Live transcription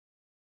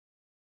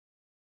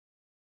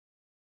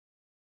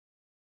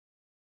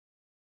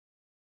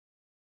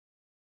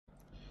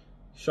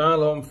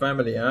Shalom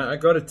family. I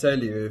got to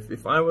tell you,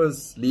 if I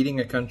was leading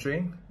a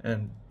country,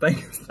 and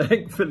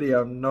thankfully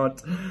I'm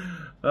not,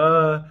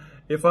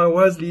 if I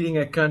was leading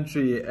a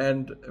country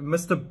and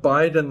Mr.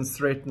 Biden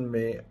threatened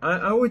me,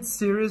 I would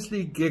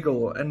seriously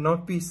giggle and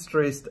not be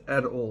stressed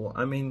at all.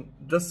 I mean,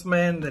 this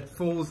man that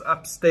falls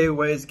up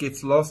stairways,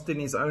 gets lost in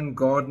his own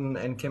garden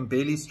and can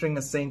barely string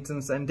a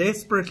sentence and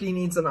desperately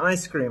needs an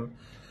ice cream,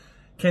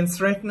 can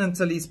threaten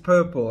until he's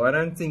purple. I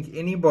don't think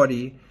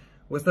anybody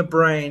with a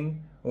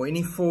brain or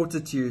any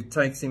fortitude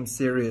takes him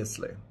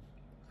seriously.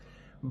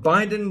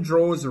 Biden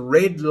draws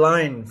red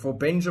line for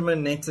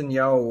Benjamin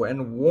Netanyahu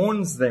and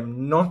warns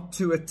them not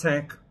to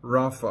attack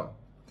Rafah.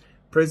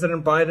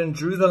 President Biden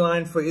drew the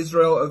line for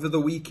Israel over the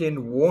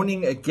weekend,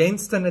 warning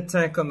against an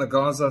attack on the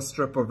Gaza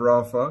Strip of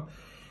Rafah.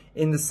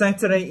 In the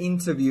Saturday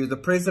interview, the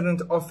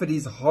president offered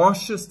his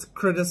harshest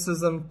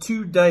criticism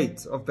to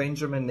date of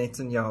Benjamin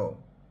Netanyahu.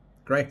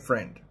 Great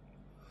friend.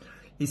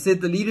 He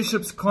said the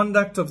leadership's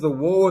conduct of the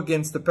war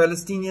against the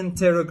Palestinian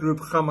terror group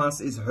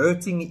Hamas is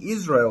hurting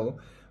Israel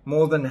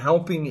more than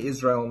helping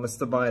Israel,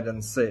 Mr.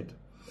 Biden said.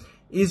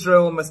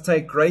 Israel must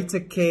take greater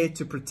care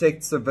to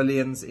protect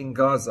civilians in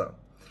Gaza.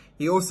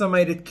 He also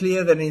made it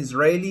clear that an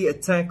Israeli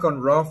attack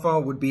on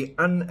Rafah would be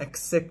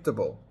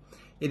unacceptable.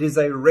 It is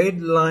a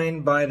red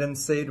line, Biden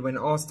said when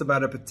asked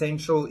about a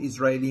potential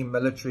Israeli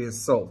military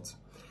assault.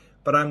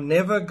 But I'm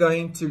never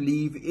going to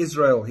leave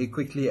Israel, he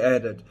quickly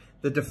added.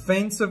 The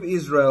defense of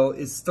Israel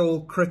is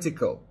still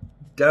critical.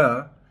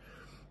 Duh.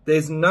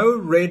 There's no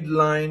red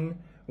line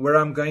where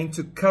I'm going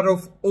to cut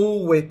off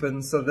all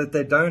weapons so that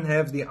they don't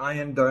have the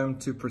Iron Dome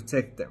to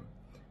protect them.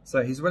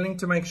 So he's willing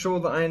to make sure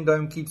the Iron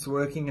Dome keeps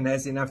working and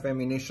has enough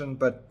ammunition,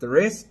 but the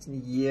rest,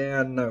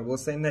 yeah, no, we'll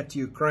send that to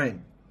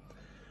Ukraine.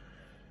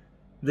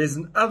 There's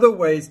other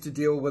ways to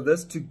deal with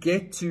this, to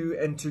get to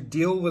and to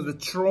deal with the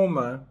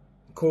trauma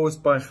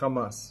caused by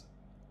Hamas.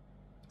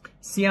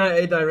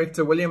 CIA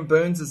Director William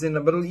Burns is in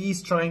the Middle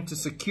East trying to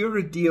secure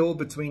a deal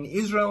between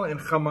Israel and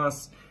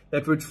Hamas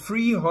that would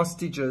free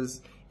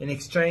hostages in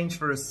exchange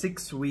for a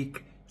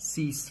 6-week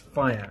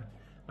ceasefire.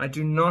 I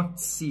do not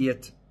see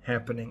it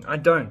happening. I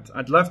don't.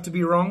 I'd love to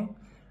be wrong.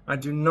 I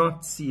do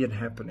not see it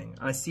happening.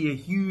 I see a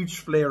huge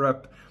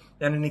flare-up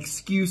and an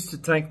excuse to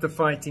take the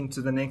fighting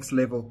to the next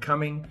level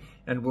coming,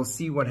 and we'll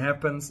see what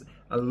happens.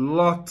 A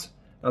lot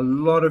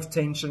of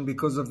tension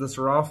because of this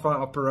Rafah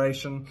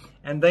operation,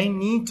 and they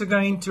need to go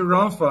into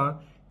Rafah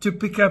to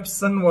pick up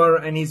Sinwar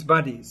and his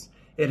buddies.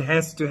 It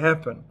has to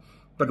happen.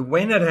 But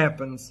when it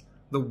happens,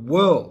 the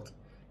world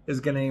is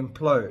going to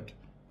implode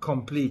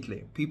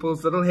completely.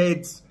 People's little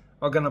heads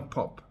are going to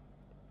pop.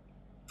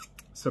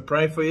 So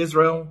pray for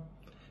Israel.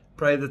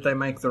 Pray that they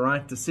make the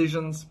right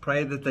decisions.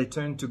 Pray that they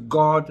turn to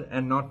God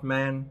and not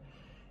man.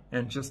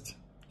 And just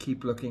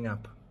keep looking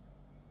up.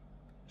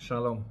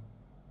 Shalom.